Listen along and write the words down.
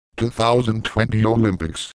2020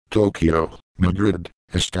 Olympics, Tokyo, Madrid,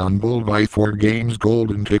 Istanbul. Buy 4 games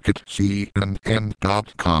golden ticket.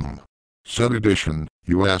 CNN.com. Set edition,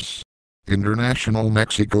 US. International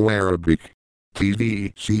Mexico Arabic.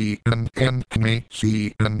 TV CNN CNE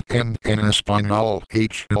CNN en Español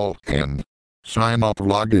HLN. Sign up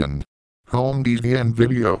login. Home TV and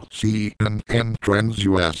video CNN Trends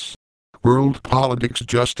US. World politics,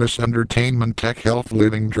 justice, entertainment, tech, health,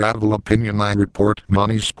 living, travel, opinion, I report,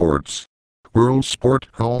 money, sports. World sport,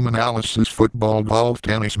 home analysis, football, golf,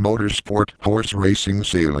 tennis, motorsport, horse racing,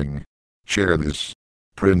 sailing. Share this.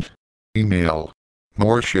 Print. Email.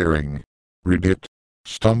 More sharing. Reddit.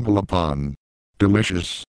 Stumble upon.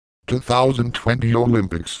 Delicious. 2020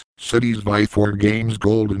 Olympics, cities. Buy 4 games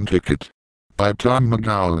golden ticket. By Tom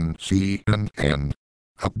McGowan, CNN.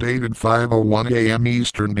 Updated 5:01 a.m.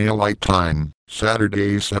 Eastern Daylight Time,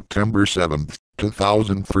 Saturday, September 7th,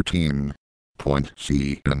 2013. Point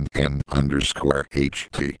CNN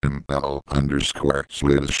 _HTML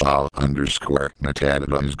 _//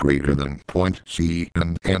 metadata is greater than point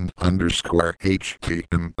CNN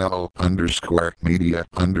 _HTML _media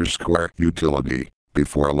utility.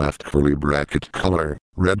 Before left curly bracket color,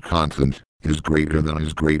 red content is greater than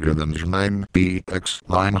 9 bx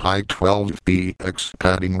line height 12 bx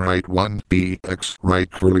padding right 1 bx right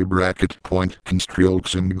curly bracket point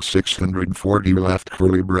construction 640 left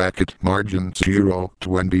curly bracket margin 0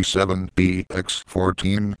 27 bx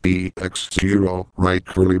 14 bx 0 right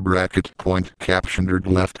curly bracket point captioned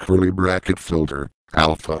left curly bracket filter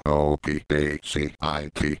alpha opacity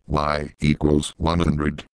equals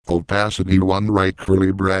 100. Opacity 1 right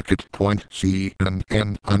curly bracket point CNN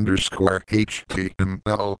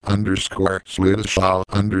 _HTML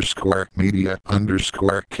 // media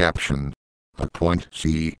caption. A point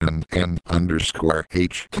CNN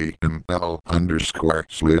 _HTML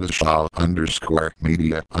 //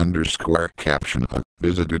 media caption. A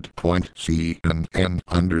visited point CNN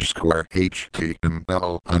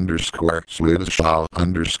 _HTML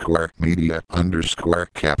 // media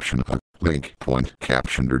caption. A link point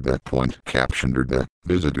captioned the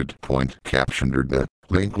visited point captioned the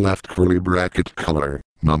link left curly bracket color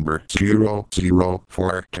number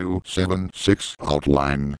 004276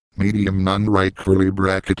 outline medium none right curly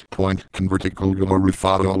bracket point vertical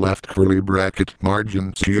glorified left curly bracket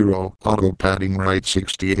margin 0 auto padding right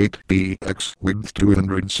 68 bx width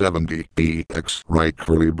 270 bx right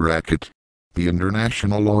curly bracket. The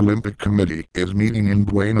International Olympic Committee is meeting in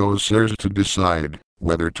Buenos Aires to decide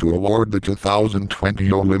whether to award the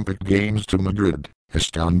 2020 Olympic Games to Madrid,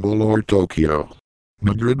 Istanbul or Tokyo.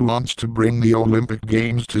 Madrid wants to bring the Olympic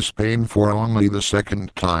Games to Spain for only the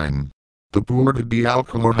second time. The Puerta de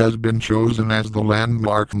Alcalá has been chosen as the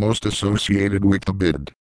landmark most associated with the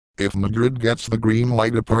bid. If Madrid gets the green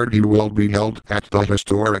light, a party will be held at the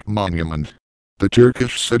historic monument. The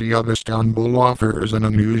Turkish city of Istanbul offers an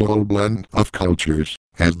unusual blend of cultures,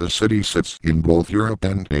 as the city sits in both Europe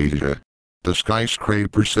and Asia. The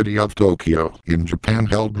skyscraper city of Tokyo in Japan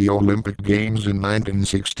held the Olympic Games in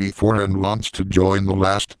 1964 and wants to join the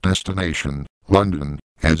last destination, London,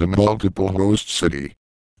 as a multiple host city.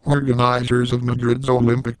 Organizers of Madrid's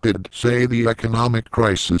Olympic bid say the economic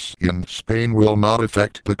crisis in Spain will not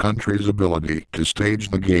affect the country's ability to stage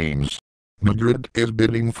the Games. Madrid is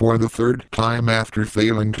bidding for the third time after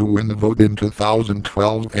failing to win the vote in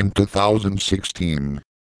 2012 and 2016.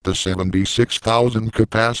 The 76,000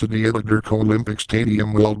 capacity Atatürk Olympic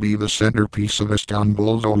Stadium will be the centerpiece of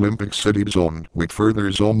Istanbul's Olympic City Zone, with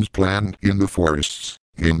further zones planned in the forests,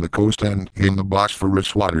 in the coast and in the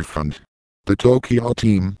Bosphorus waterfront. The Tokyo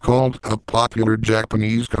team called up popular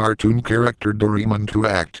Japanese cartoon character Doraemon to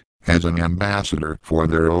act as an ambassador for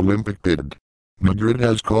their Olympic bid. Madrid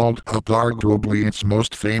has called up arguably its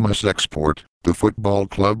most famous export, the football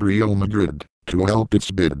club Real Madrid, to help its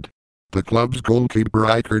bid. The club's goalkeeper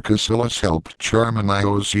Iker Casillas helped charm an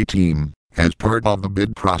IOC team as part of the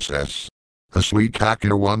bid process. Asli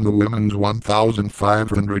Kaka won the women's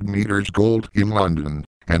 1,500 meters gold in London,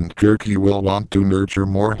 and Turkey will want to nurture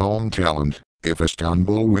more home talent if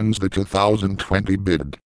Istanbul wins the 2020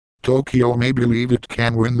 bid. Tokyo may believe it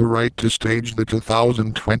can win the right to stage the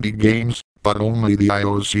 2020 Games, but only the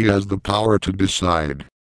IOC has the power to decide.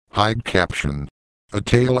 Hide caption. A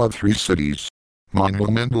tale of 3 cities.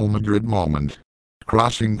 Monumental Madrid moment.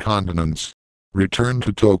 Crossing continents. Return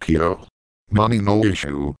to Tokyo. Money no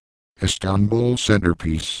issue. Istanbul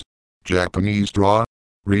centerpiece. Japanese draw.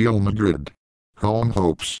 Real Madrid. Home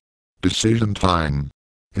hopes. Decision time.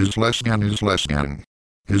 Is less than. Is less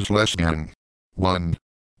than. 1,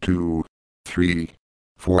 2, 3,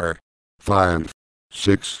 4, 5,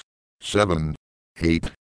 6, 7,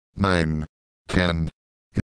 8, 9, 10.